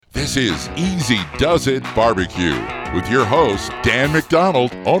This is Easy Does It Barbecue with your host, Dan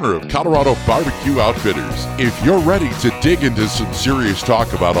McDonald, owner of Colorado BBQ Outfitters. If you're ready to dig into some serious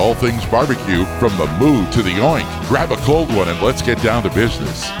talk about all things barbecue, from the moo to the oink, grab a cold one and let's get down to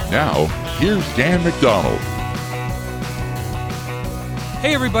business. Now, here's Dan McDonald.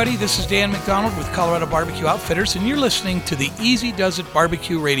 Hey everybody, this is Dan McDonald with Colorado BBQ Outfitters, and you're listening to the Easy Does It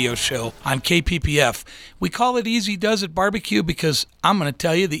Barbecue radio show on KPPF. We call it Easy Does It Barbecue because I'm going to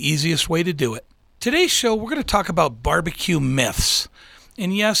tell you the easiest way to do it. Today's show, we're going to talk about barbecue myths.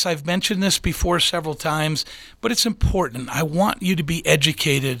 And yes, I've mentioned this before several times, but it's important. I want you to be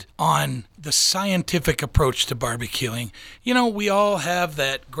educated on the scientific approach to barbecuing. You know, we all have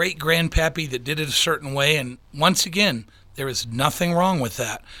that great grandpappy that did it a certain way, and once again, there is nothing wrong with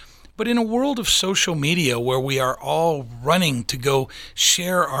that. But in a world of social media where we are all running to go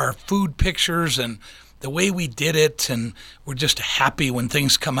share our food pictures and the way we did it, and we're just happy when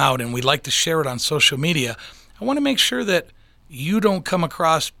things come out and we like to share it on social media, I want to make sure that you don't come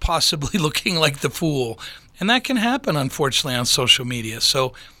across possibly looking like the fool. And that can happen, unfortunately, on social media.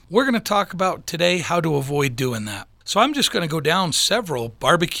 So we're going to talk about today how to avoid doing that. So I'm just going to go down several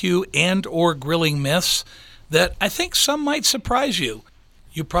barbecue and or grilling myths that I think some might surprise you.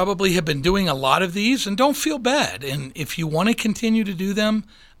 You probably have been doing a lot of these, and don't feel bad. And if you want to continue to do them,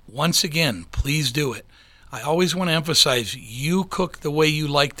 once again, please do it. I always want to emphasize you cook the way you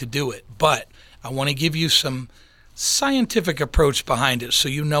like to do it, but I want to give you some scientific approach behind it so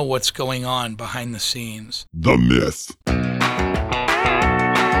you know what's going on behind the scenes. The myth.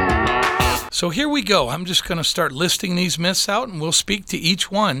 So here we go. I'm just going to start listing these myths out, and we'll speak to each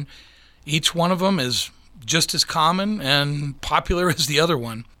one. Each one of them is just as common and popular as the other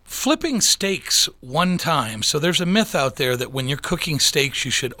one. Flipping steaks one time. So there's a myth out there that when you're cooking steaks, you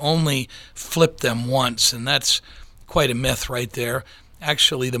should only flip them once, and that's quite a myth right there.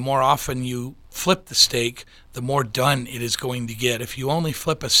 Actually, the more often you flip the steak, the more done it is going to get. If you only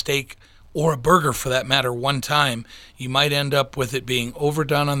flip a steak, or a burger for that matter, one time, you might end up with it being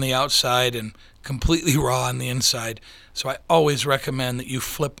overdone on the outside and completely raw on the inside. So I always recommend that you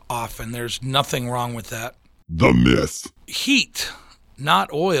flip off, and there's nothing wrong with that. The myth. Heat,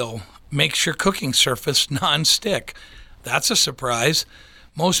 not oil, makes your cooking surface non-stick. That's a surprise.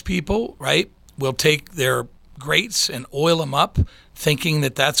 Most people, right, will take their grates and oil them up, thinking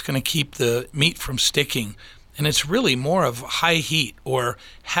that that's going to keep the meat from sticking. And it's really more of high heat or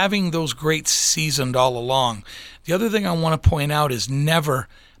having those grates seasoned all along. The other thing I want to point out is never,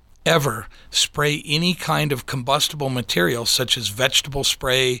 ever spray any kind of combustible material such as vegetable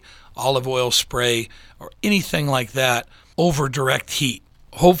spray, olive oil spray, or anything like that over direct heat.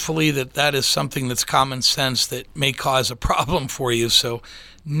 Hopefully that is something that's common sense that may cause a problem for you. So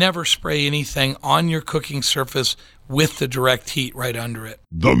never spray anything on your cooking surface with the direct heat right under it.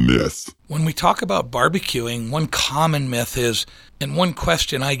 The myth. When we talk about barbecuing, one common myth is, and one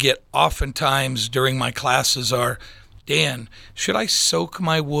question I get oftentimes during my classes are, Dan, should I soak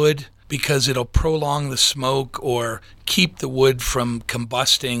my wood because it'll prolong the smoke or keep the wood from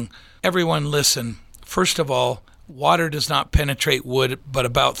combusting? Everyone listen. First of all, water does not penetrate wood but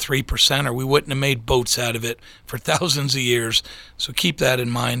about 3%, or we wouldn't have made boats out of it for thousands of years. So keep that in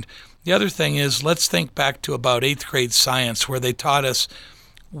mind. The other thing is, let's think back to about 8th grade science where they taught us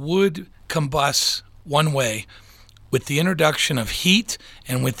wood combusts one way, with the introduction of heat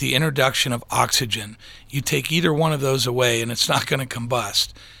and with the introduction of oxygen. You take either one of those away and it's not going to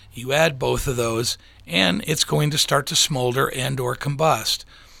combust. You add both of those and it's going to start to smolder and or combust.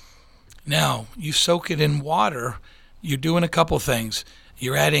 Now, you soak it in water, you're doing a couple things.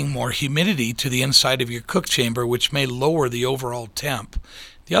 You're adding more humidity to the inside of your cook chamber, which may lower the overall temp.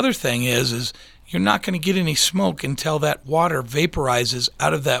 The other thing is you're not going to get any smoke until that water vaporizes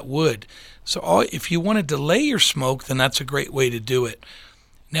out of that wood. So if you want to delay your smoke, then that's a great way to do it.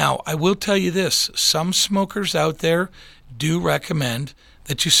 Now, I will tell you this. Some smokers out there do recommend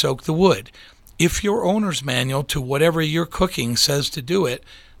that you soak the wood. If your owner's manual to whatever you're cooking says to do it,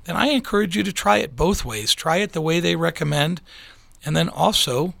 then I encourage you to try it both ways. Try it the way they recommend, and then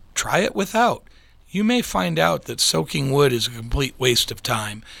also try it without. You may find out that soaking wood is a complete waste of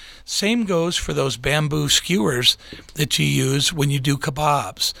time. Same goes for those bamboo skewers that you use when you do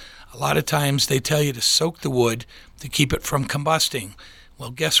kebabs. A lot of times they tell you to soak the wood to keep it from combusting.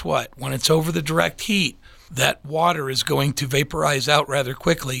 Well, guess what? When it's over the direct heat, that water is going to vaporize out rather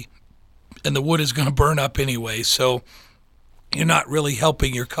quickly, and the wood is going to burn up anyway. So you're not really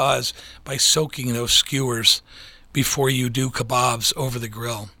helping your cause by soaking those skewers before you do kebabs over the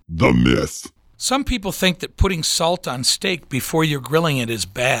grill. The myth. Some people think that putting salt on steak before you're grilling it is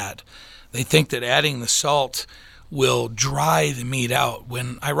bad. They think that adding the salt will dry the meat out,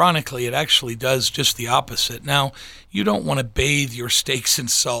 when ironically it actually does just the opposite. Now, you don't want to bathe your steaks in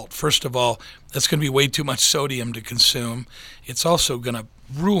salt. First of all, that's going to be way too much sodium to consume. It's also going to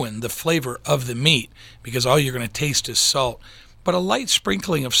ruin the flavor of the meat because all you're going to taste is salt. But a light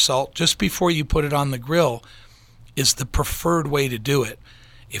sprinkling of salt just before you put it on the grill is the preferred way to do it.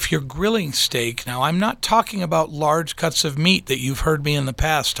 If you're grilling steak, now I'm not talking about large cuts of meat that you've heard me in the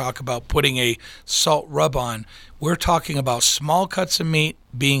past talk about putting a salt rub on. We're talking about small cuts of meat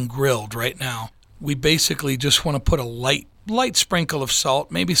being grilled right now. We basically just want to put a light sprinkle of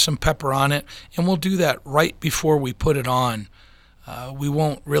salt, maybe some pepper on it, and we'll do that right before we put it on. We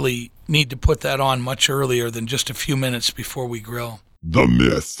won't really need to put that on much earlier than just a few minutes before we grill. The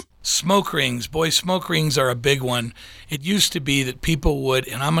myth. Smoke rings. Boy, smoke rings are a big one. It used to be that people would,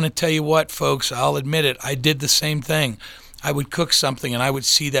 and I'm going to tell you what, folks, I'll admit it, I did the same thing. I would cook something and I would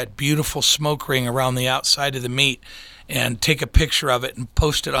see that beautiful smoke ring around the outside of the meat and take a picture of it and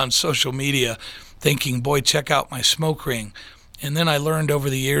post it on social media thinking, boy, check out my smoke ring. And then I learned over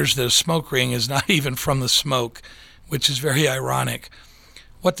the years that a smoke ring is not even from the smoke, which is very ironic.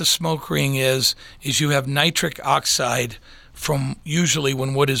 What the smoke ring is you have nitric oxide from usually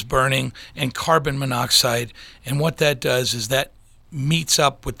when wood is burning and carbon monoxide. And what that does is that meets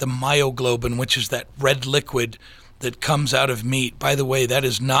up with the myoglobin, which is that red liquid that comes out of meat. By the way, that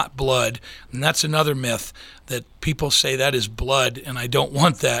is not blood. And that's another myth that people say that is blood, and I don't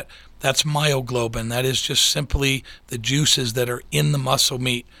want that. That's myoglobin. That is just simply the juices that are in the muscle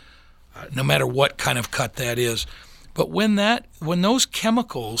meat, no matter what kind of cut that is. But when those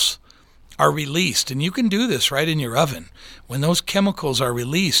chemicals are released, and you can do this right in your oven, when those chemicals are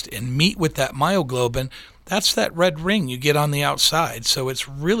released and meet with that myoglobin, that's that red ring you get on the outside. So it's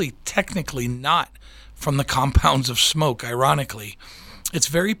really technically not from the compounds of smoke, ironically. It's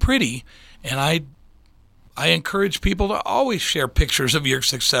very pretty, and I encourage people to always share pictures of your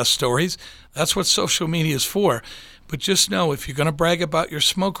success stories. That's what social media is for. But just know, if you're going to brag about your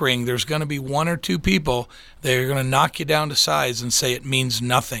smoke ring, there's going to be one or two people that are going to knock you down to size and say it means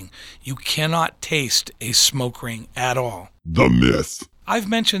nothing. You cannot taste a smoke ring at all. The myth. I've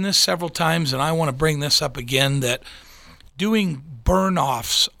mentioned this several times, and I want to bring this up again, that doing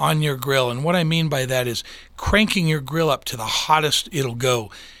burn-offs on your grill, and what I mean by that is cranking your grill up to the hottest it'll go,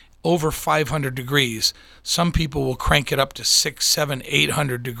 over 500 degrees. Some people will crank it up to 600, 700,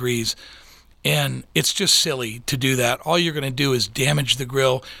 800 degrees. And it's just silly to do that. All you're going to do is damage the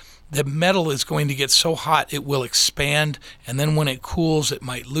grill. The metal is going to get so hot it will expand, and then when it cools, it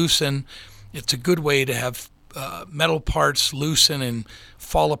might loosen. It's a good way to have metal parts loosen and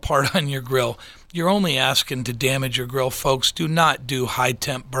fall apart on your grill. You're only asking to damage your grill, folks. Do not do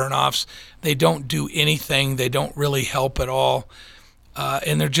high-temp burn-offs. They don't do anything. They don't really help at all.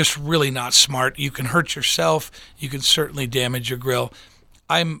 And they're just really not smart. You can hurt yourself. You can certainly damage your grill.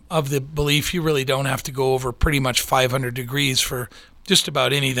 I'm of the belief you really don't have to go over pretty much 500 degrees for just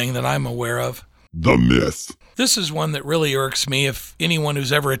about anything that I'm aware of. The myth. This is one that really irks me. If anyone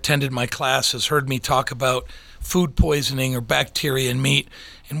who's ever attended my class has heard me talk about food poisoning or bacteria in meat,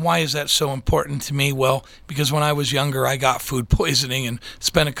 and why is that so important to me? Well, because when I was younger, I got food poisoning and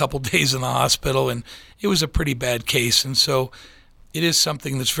spent a couple days in the hospital, and it was a pretty bad case. And so it is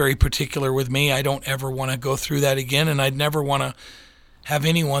something that's very particular with me. I don't ever want to go through that again, and I'd never want to have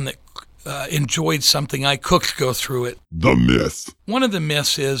anyone that enjoyed something I cooked go through it. The myth. One of the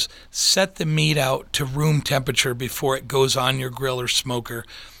myths is set the meat out to room temperature before it goes on your grill or smoker.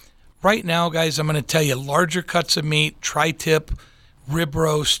 Right now, guys, I'm going to tell you larger cuts of meat, tri-tip, rib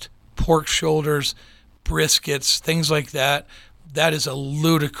roast, pork shoulders, briskets, things like that. That is a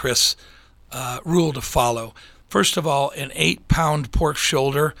ludicrous rule to follow. First of all, an 8-pound pork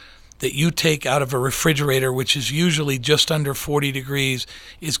shoulder that you take out of a refrigerator, which is usually just under 40 degrees,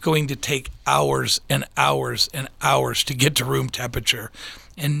 is going to take hours and hours and hours to get to room temperature.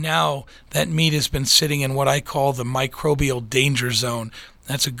 And now that meat has been sitting in what I call the microbial danger zone.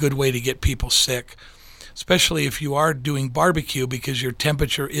 That's a good way to get people sick, especially if you are doing barbecue, because your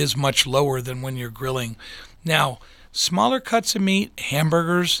temperature is much lower than when you're grilling. Now, smaller cuts of meat,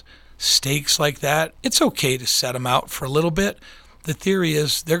 hamburgers, steaks like that, it's okay to set them out for a little bit. The theory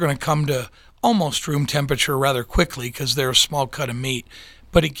is they're going to come to almost room temperature rather quickly because they're a small cut of meat.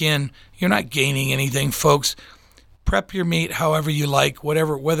 But again, you're not gaining anything, folks. Prep your meat however you like,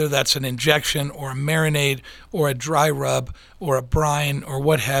 whether that's an injection or a marinade or a dry rub or a brine or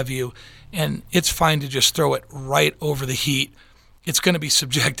what have you. And it's fine to just throw it right over the heat. It's going to be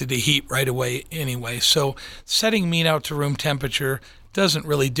subjected to heat right away anyway. So setting meat out to room temperature doesn't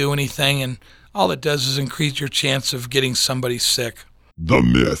really do anything, and all it does is increase your chance of getting somebody sick. The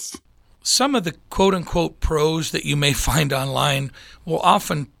myth. Some of the quote-unquote pros that you may find online will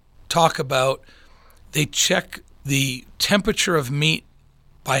often talk about they check the temperature of meat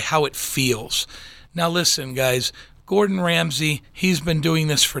by how it feels. Now listen, guys, Gordon Ramsay, he's been doing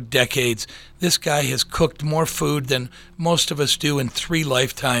this for decades. This guy has cooked more food than most of us do in 3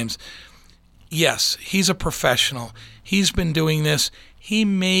 lifetimes. Yes, he's a professional. He's been doing this. He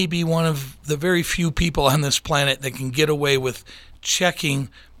may be one of the very few people on this planet that can get away with checking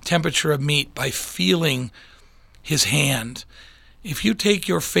temperature of meat by feeling his hand. If you take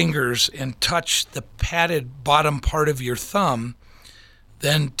your fingers and touch the padded bottom part of your thumb,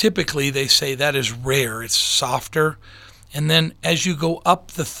 then typically they say that is rare. It's softer. And then as you go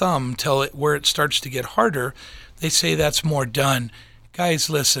up the thumb till where it starts to get harder, they say that's more done. Guys,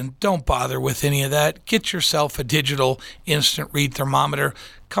 listen, don't bother with any of that. Get yourself a digital instant read thermometer.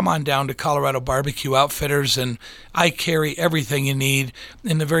 Come on down to Colorado BBQ Outfitters, and I carry everything you need.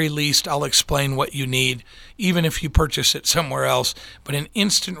 In the very least, I'll explain what you need, even if you purchase it somewhere else. But an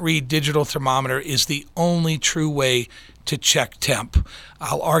instant read digital thermometer is the only true way to check temp.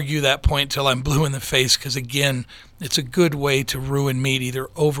 I'll argue that point till I'm blue in the face because, again, it's a good way to ruin meat, either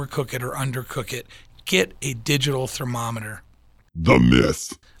overcook it or undercook it. Get a digital thermometer. The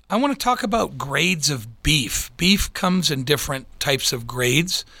myth. I want to talk about grades of beef. Beef comes in different types of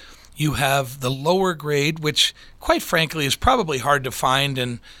grades. You have the lower grade, which quite frankly is probably hard to find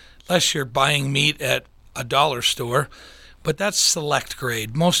unless you're buying meat at a dollar store, but that's select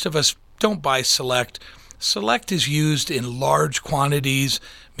grade. Most of us don't buy select. Select is used in large quantities,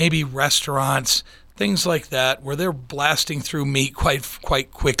 maybe restaurants, things like that, where they're blasting through meat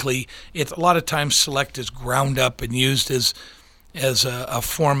quite quickly. A lot of times select is ground up and used as a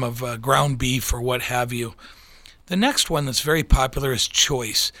form of ground beef or what have you. The next one that's very popular is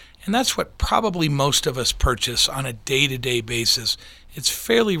choice, and that's what probably most of us purchase on a day-to-day basis. It's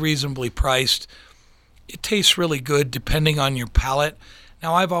fairly reasonably priced. It tastes really good depending on your palate.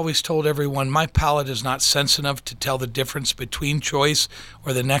 Now, I've always told everyone my palate is not sensitive enough to tell the difference between choice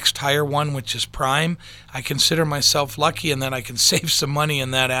or the next higher one, which is prime. I consider myself lucky in that I can save some money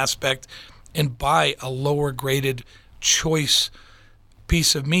in that aspect and buy a lower graded choice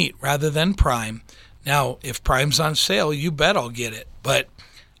piece of meat rather than prime. Now, if prime's on sale, you bet I'll get it. But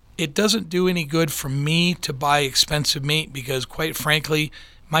it doesn't do any good for me to buy expensive meat because, quite frankly,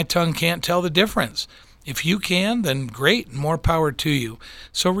 my tongue can't tell the difference. If you can, then great, more power to you.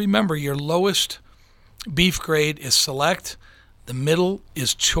 So remember, your lowest beef grade is select, the middle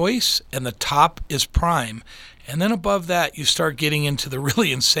is choice, and the top is prime. And then above that, you start getting into the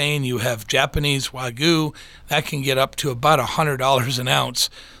really insane. You have Japanese Wagyu. That can get up to about $100 an ounce.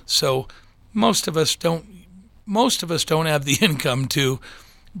 So most of us don't have the income to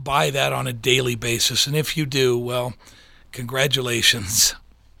buy that on a daily basis. And if you do, well, congratulations.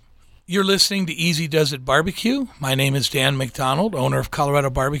 You're listening to Easy Does It Barbecue. My name is Dan McDonald, owner of Colorado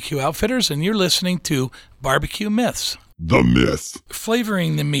BBQ Outfitters, and you're listening to BBQ Myths. The myth.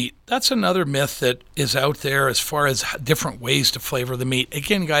 Flavoring the meat. That's another myth that is out there as far as different ways to flavor the meat.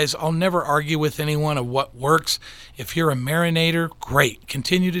 Again, guys, I'll never argue with anyone of what works. If you're a marinator, great.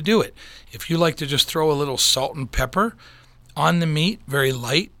 Continue to do it. If you like to just throw a little salt and pepper on the meat, very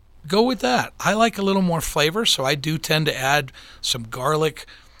light, go with that. I like a little more flavor, so I do tend to add some garlic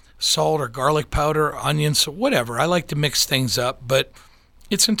salt or garlic powder, onions, whatever. I like to mix things up, but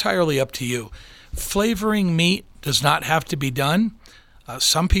it's entirely up to you. Flavoring meat does not have to be done.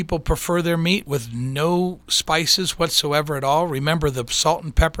 Some people prefer their meat with no spices whatsoever at all. Remember, the salt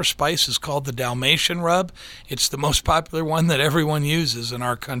and pepper spice is called the Dalmatian rub. It's the most popular one that everyone uses in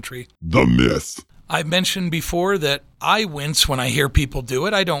our country. The myth. I mentioned before that I wince when I hear people do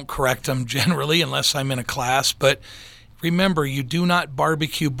it. I don't correct them generally unless I'm in a class, but remember, you do not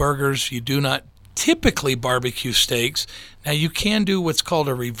barbecue burgers. You do not typically barbecue steaks. Now, you can do what's called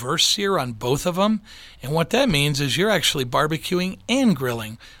a reverse sear on both of them, and what that means is you're actually barbecuing and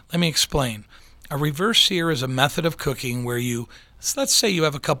grilling. Let me explain. A reverse sear is a method of cooking where let's say you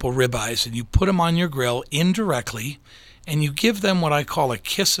have a couple ribeyes and you put them on your grill indirectly and you give them what I call a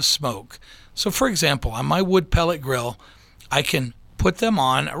kiss of smoke. So, for example, on my wood pellet grill, I can put them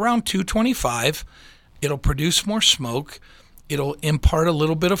on around 225. It'll produce more smoke. It'll impart a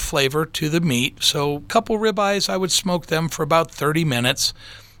little bit of flavor to the meat. So a couple ribeyes, I would smoke them for about 30 minutes.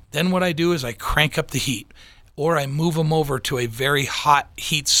 Then what I do is I crank up the heat, or I move them over to a very hot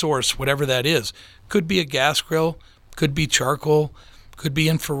heat source, whatever that is. Could be a gas grill, could be charcoal, could be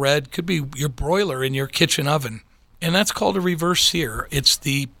infrared, could be your broiler in your kitchen oven. And that's called a reverse sear. It's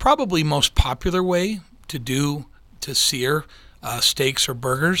the probably most popular way to sear steaks or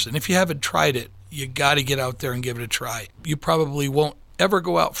burgers. And if you haven't tried it, you got to get out there and give it a try. You probably won't ever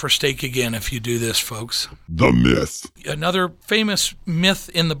go out for steak again if you do this, folks. The myth. Another famous myth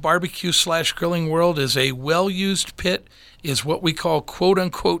in the barbecue/grilling world is a well-used pit is what we call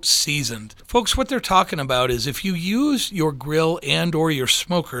quote-unquote seasoned. Folks, what they're talking about is if you use your grill and or your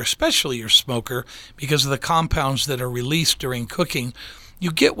smoker, especially your smoker, because of the compounds that are released during cooking,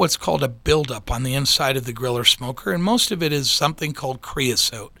 you get what's called a buildup on the inside of the grill or smoker, and most of it is something called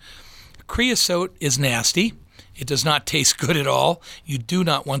creosote. Creosote is nasty. It does not taste good at all. You do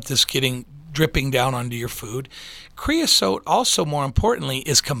not want this dripping down onto your food. Creosote, also more importantly,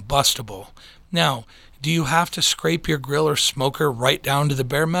 is combustible. Now, do you have to scrape your grill or smoker right down to the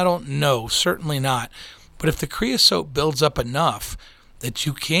bare metal? No, certainly not. But if the creosote builds up enough that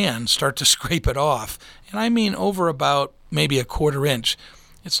you can start to scrape it off, and I mean over about maybe a 1/4 inch,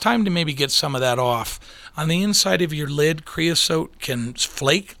 it's time to maybe get some of that off. On the inside of your lid, creosote can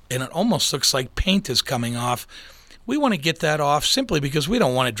flake, and it almost looks like paint is coming off. We want to get that off simply because we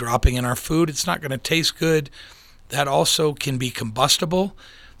don't want it dropping in our food. It's not going to taste good. That also can be combustible.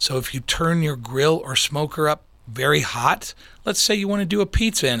 So if you turn your grill or smoker up very hot, let's say you want to do a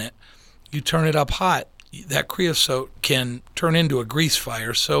pizza in it, you turn it up hot, that creosote can turn into a grease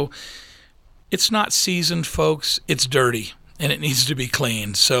fire. So it's not seasoned, folks. It's dirty, and it needs to be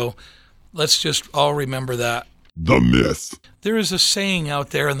cleaned. So let's just all remember that. The myth. There is a saying out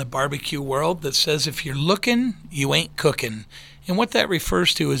there in the barbecue world that says if you're looking, you ain't cooking. And what that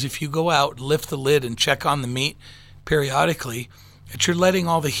refers to is if you go out, lift the lid, and check on the meat periodically, that you're letting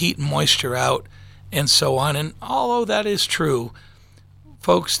all the heat and moisture out and so on. And although that is true,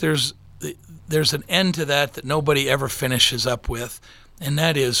 folks, there's an end to that nobody ever finishes up with, and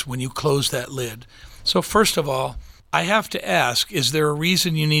that is when you close that lid. So first of all, I have to ask, is there a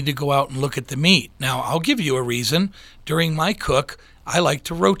reason you need to go out and look at the meat? Now, I'll give you a reason. During my cook, I like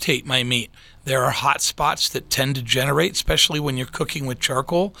to rotate my meat. There are hot spots that tend to generate, especially when you're cooking with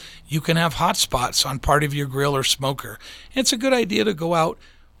charcoal. You can have hot spots on part of your grill or smoker. It's a good idea to go out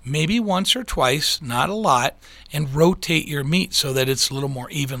maybe once or twice, not a lot, and rotate your meat so that it's a little more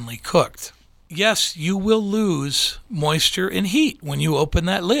evenly cooked. Yes, you will lose moisture and heat when you open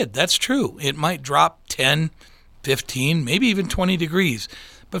that lid. That's true. It might drop 10, 15, maybe even 20 degrees.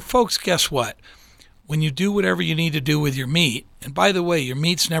 But folks, guess what? When you do whatever you need to do with your meat, and by the way, your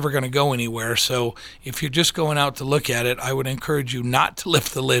meat's never going to go anywhere, so if you're just going out to look at it, I would encourage you not to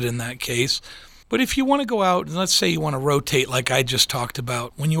lift the lid in that case. But if you want to go out, and let's say you want to rotate like I just talked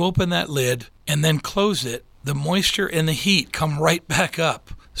about, when you open that lid and then close it, the moisture and the heat come right back up.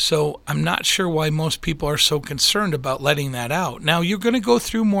 So I'm not sure why most people are so concerned about letting that out. Now, you're going to go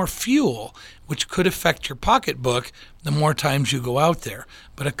through more fuel, which could affect your pocketbook the more times you go out there.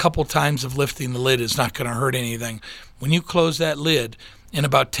 But a couple times of lifting the lid is not going to hurt anything. When you close that lid, in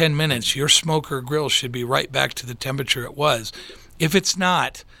about 10 minutes, your smoker or grill should be right back to the temperature it was. If it's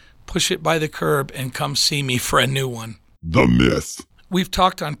not, push it by the curb and come see me for a new one. The myth. We've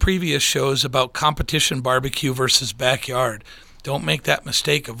talked on previous shows about competition barbecue versus backyard. Don't make that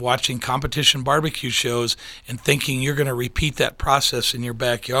mistake of watching competition barbecue shows and thinking you're going to repeat that process in your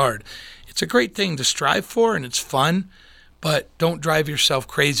backyard. It's a great thing to strive for, and it's fun, but don't drive yourself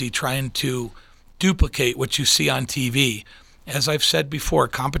crazy trying to duplicate what you see on TV. As I've said before,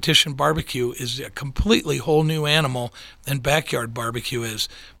 competition barbecue is a completely whole new animal than backyard barbecue is.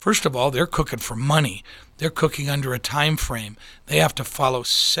 First of all, they're cooking for money. They're cooking under a time frame. They have to follow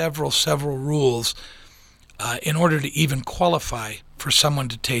several rules in order to even qualify for someone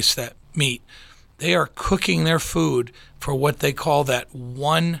to taste that meat. They are cooking their food for what they call that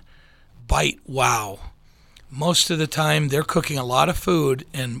one bite wow. Most of the time, they're cooking a lot of food,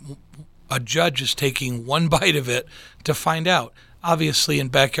 and a judge is taking one bite of it to find out. Obviously, in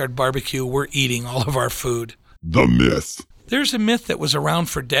backyard barbecue, we're eating all of our food. The myth. There's a myth that was around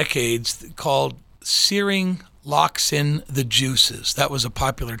for decades called searing locks in the juices. That was a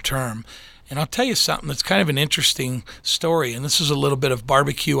popular term. And I'll tell you something that's kind of an interesting story, and this is a little bit of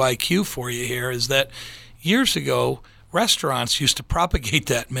barbecue IQ for you here, is that years ago, restaurants used to propagate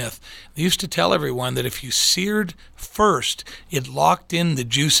that myth. They used to tell everyone that if you seared first, it locked in the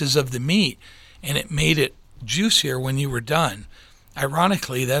juices of the meat, and it made it juicier when you were done.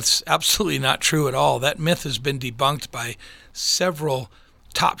 Ironically, that's absolutely not true at all. That myth has been debunked by several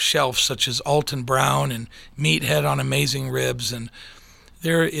top shelves such as Alton Brown and Meathead on Amazing Ribs, and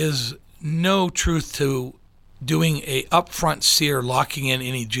there is no truth to doing a upfront sear, locking in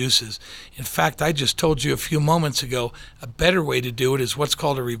any juices. In fact, I just told you a few moments ago, a better way to do it is what's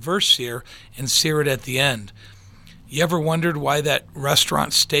called a reverse sear and sear it at the end. You ever wondered why that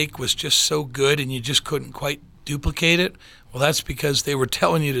restaurant steak was just so good and you just couldn't quite duplicate it? Well, that's because they were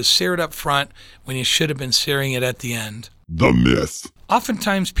telling you to sear it up front when you should have been searing it at the end. The myth.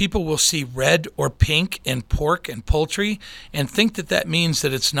 Oftentimes people will see red or pink in pork and poultry and think that that means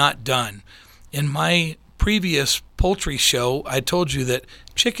that it's not done. In my previous poultry show, I told you that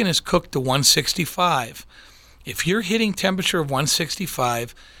chicken is cooked to 165. If you're hitting temperature of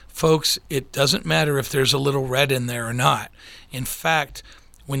 165, folks, it doesn't matter if there's a little red in there or not. In fact,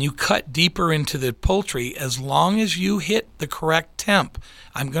 when you cut deeper into the poultry, as long as you hit the correct temp,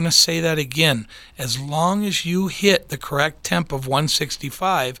 I'm going to say that again, as long as you hit the correct temp of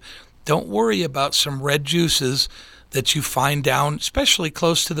 165, don't worry about some red juices that you find down, especially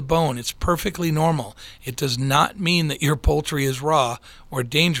close to the bone. It's perfectly normal. It does not mean that your poultry is raw or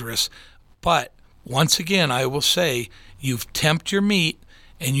dangerous. But once again, I will say, you've temped your meat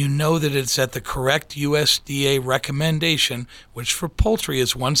and you know that it's at the correct USDA recommendation, which for poultry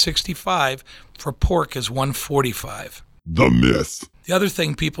is 165, for pork is 145. The myth. The other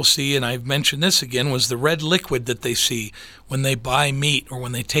thing people see, and I've mentioned this again, was the red liquid that they see when they buy meat or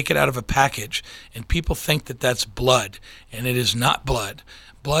when they take it out of a package. And people think that that's blood, and it is not blood.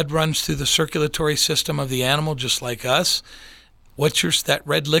 Blood runs through the circulatory system of the animal just like us. That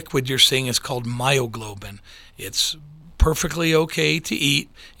red liquid you're seeing is called myoglobin. It's perfectly okay to eat.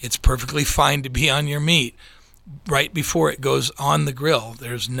 It's perfectly fine to be on your meat right before it goes on the grill.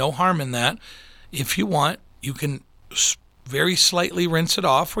 There's no harm in that. If you want, you can very slightly rinse it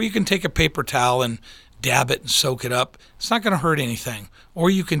off, or you can take a paper towel and dab it and soak it up. It's not going to hurt anything. Or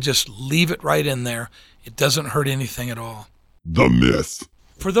you can just leave it right in there. It doesn't hurt anything at all. The myth.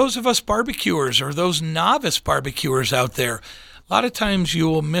 For those of us barbecuers or those novice barbecuers out there, a lot of times you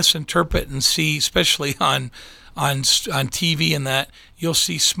will misinterpret and see, especially on TV and that, you'll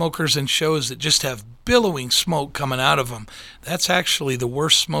see smokers in shows that just have billowing smoke coming out of them. That's actually the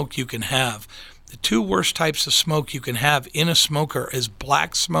worst smoke you can have. The two worst types of smoke you can have in a smoker is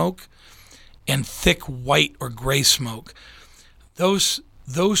black smoke and thick white or gray smoke. Those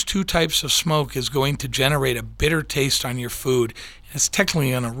two types of smoke is going to generate a bitter taste on your food, and it's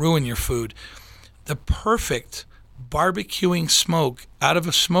technically going to ruin your food. The perfect barbecuing smoke out of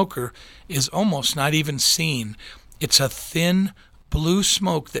a smoker is almost not even seen. It's a thin blue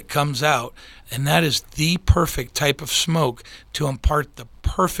smoke that comes out, and that is the perfect type of smoke to impart the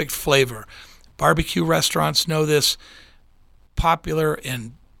perfect flavor. Barbecue restaurants know this. Popular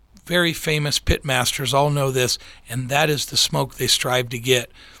and very famous pit masters all know this, and that is the smoke they strive to get.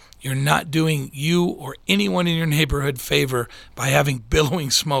 You're not doing you or anyone in your neighborhood favor by having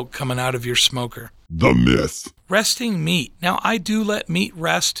billowing smoke coming out of your smoker. The myth. Resting meat. Now, I do let meat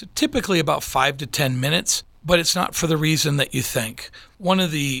rest typically about 5 to 10 minutes, but it's not for the reason that you think. One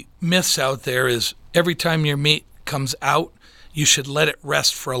of the myths out there is every time your meat comes out, you should let it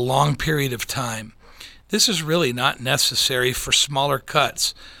rest for a long period of time. This is really not necessary for smaller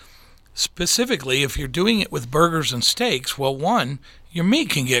cuts. Specifically, if you're doing it with burgers and steaks, well, one, your meat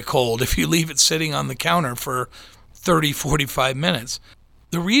can get cold if you leave it sitting on the counter for 30, 45 minutes.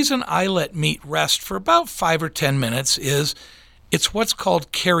 The reason I let meat rest for about 5 or 10 minutes is it's what's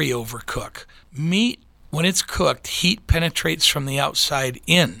called carryover cook. Meat, when it's cooked, heat penetrates from the outside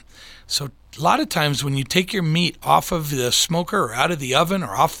in. So a lot of times when you take your meat off of the smoker or out of the oven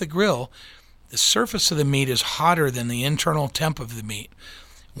or off the grill, the surface of the meat is hotter than the internal temp of the meat.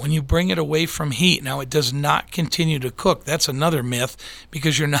 When you bring it away from heat, now it does not continue to cook. That's another myth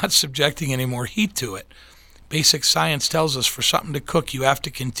because you're not subjecting any more heat to it. Basic science tells us for something to cook, you have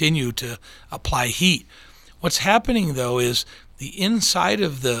to continue to apply heat. What's happening, though, is the inside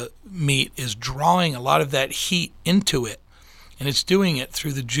of the meat is drawing a lot of that heat into it, and it's doing it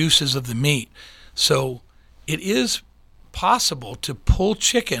through the juices of the meat. So it is possible to pull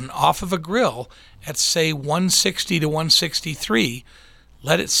chicken off of a grill at, say, 160 to 163,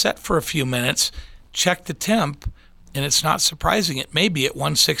 let it set for a few minutes, check the temp, and it's not surprising it may be at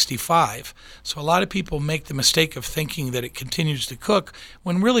 165. So a lot of people make the mistake of thinking that it continues to cook,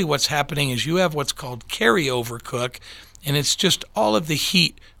 when really what's happening is you have what's called carryover cook, and it's just all of the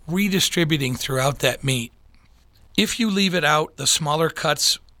heat redistributing throughout that meat. If you leave it out, the smaller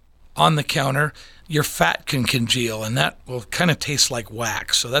cuts on the counter, your fat can congeal, and that will kind of taste like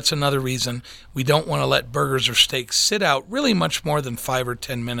wax. So that's another reason we don't want to let burgers or steaks sit out really much more than 5 or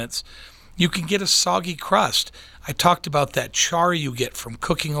 10 minutes. You can get a soggy crust. I talked about that char you get from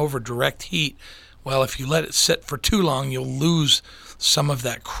cooking over direct heat. Well, if you let it sit for too long, you'll lose some of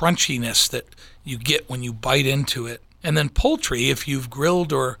that crunchiness that you get when you bite into it. And then poultry, if you've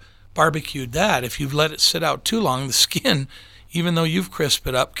grilled or barbecued that, if you've let it sit out too long, the skin, even though you've crisped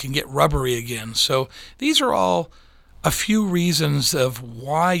it up, can get rubbery again. So these are all a few reasons of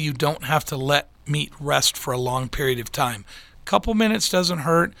why you don't have to let meat rest for a long period of time. A couple minutes doesn't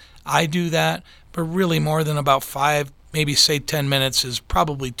hurt. I do that, but really more than about 5, maybe say 10 minutes is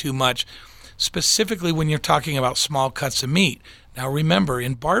probably too much, specifically when you're talking about small cuts of meat. Now remember,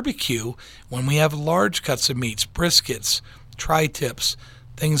 in barbecue, when we have large cuts of meats, briskets, tri-tips,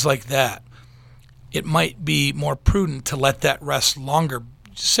 things like that, it might be more prudent to let that rest longer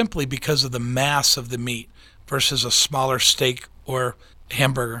simply because of the mass of the meat versus a smaller steak or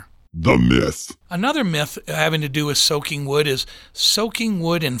hamburger. The myth. Another myth having to do with soaking wood is soaking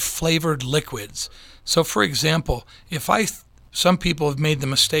wood in flavored liquids. So for example, some people have made the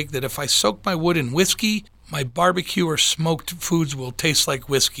mistake that if I soak my wood in whiskey, my barbecue or smoked foods will taste like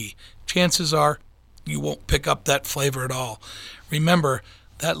whiskey. Chances are you won't pick up that flavor at all. Remember,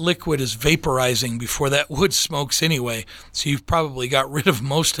 that liquid is vaporizing before that wood smokes anyway, so you've probably got rid of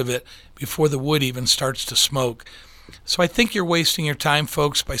most of it before the wood even starts to smoke. So I think you're wasting your time,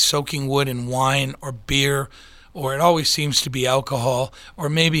 folks, by soaking wood in wine or beer, or it always seems to be alcohol, or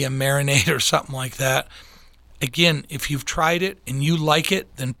maybe a marinade or something like that. Again, if you've tried it and you like it,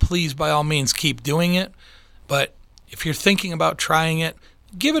 then please, by all means, keep doing it. But if you're thinking about trying it,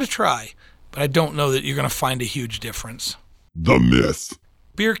 give it a try. But I don't know that you're going to find a huge difference. The myth.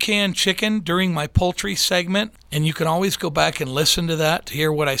 Beer can chicken during my poultry segment, and you can always go back and listen to that to hear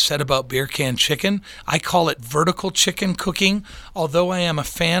what I said about beer can chicken. I call it vertical chicken cooking, although I am a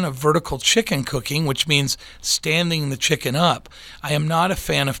fan of vertical chicken cooking, which means standing the chicken up. I am not a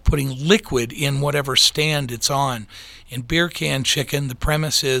fan of putting liquid in whatever stand it's on. In beer can chicken, the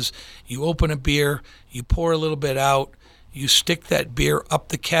premise is you open a beer, you pour a little bit out, you stick that beer up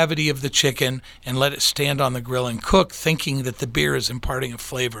the cavity of the chicken and let it stand on the grill and cook, thinking that the beer is imparting a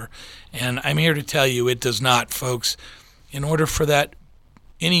flavor. And I'm here to tell you it does not, folks. In order for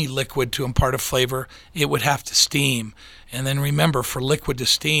any liquid to impart a flavor, it would have to steam. And then remember, for liquid to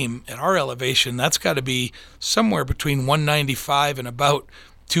steam, at our elevation, that's got to be somewhere between 195 and about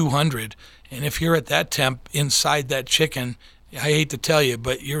 200. And if you're at that temp inside that chicken, I hate to tell you,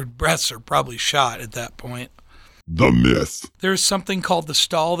 but your breaths are probably shot at that point. The myth. There's something called the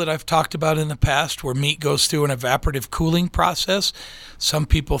stall that I've talked about in the past where meat goes through an evaporative cooling process. Some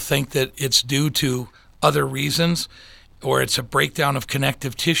people think that it's due to other reasons or it's a breakdown of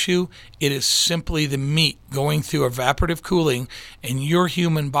connective tissue. It is simply the meat going through evaporative cooling, and your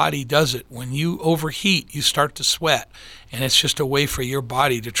human body does it. When you overheat, you start to sweat, and it's just a way for your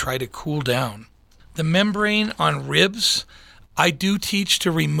body to try to cool down. The membrane on ribs, I do teach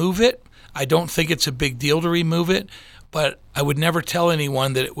to remove it. I don't think it's a big deal to remove it, but I would never tell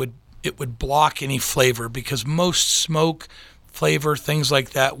anyone that it would block any flavor, because most smoke, flavor, things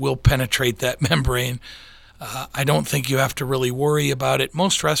like that will penetrate that membrane. I don't think you have to really worry about it.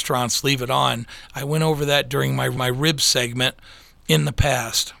 Most restaurants leave it on. I went over that during my rib segment in the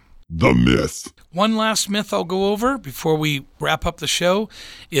past. The myth. One last myth I'll go over before we wrap up the show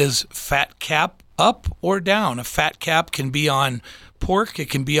is fat cap up or down. A fat cap can be on pork,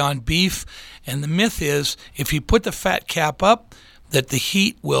 it can be on beef, and the myth is if you put the fat cap up, that the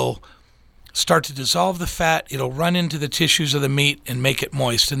heat will start to dissolve the fat, it'll run into the tissues of the meat and make it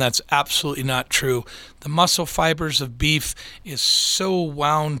moist, and that's absolutely not true. The muscle fibers of beef is so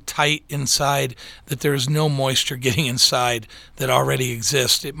wound tight inside that there is no moisture getting inside that already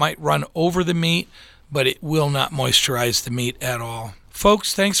exists. It might run over the meat, but it will not moisturize the meat at all.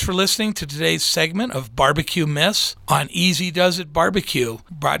 Folks, thanks for listening to today's segment of BBQ Myths on Easy Does It Barbecue,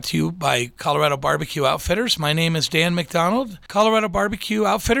 brought to you by Colorado Barbecue Outfitters. My name is Dan McDonald. Colorado Barbecue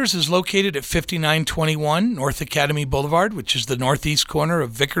Outfitters is located at 5921 North Academy Boulevard, which is the northeast corner of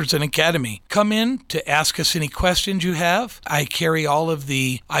Vickers and Academy. Come in to ask us any questions you have. I carry all of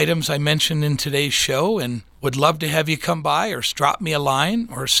the items I mentioned in today's show and would love to have you come by or drop me a line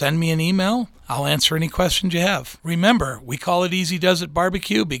or send me an email. I'll answer any questions you have. Remember, we call it Easy Does It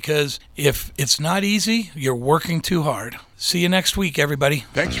Barbecue because if it's not easy, you're working too hard. See you next week, everybody.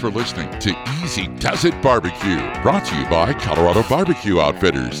 Thanks for listening to Easy Does It Barbecue, brought to you by Colorado Barbecue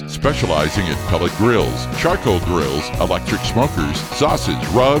Outfitters, specializing in pellet grills, charcoal grills, electric smokers, sausage,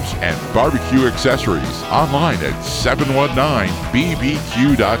 rubs, and barbecue accessories. Online at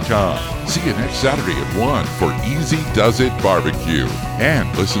 719bbq.com. See you next Saturday at 1 for Easy Does It Barbecue.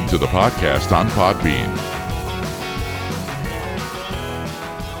 And listen to the podcast on Podbean.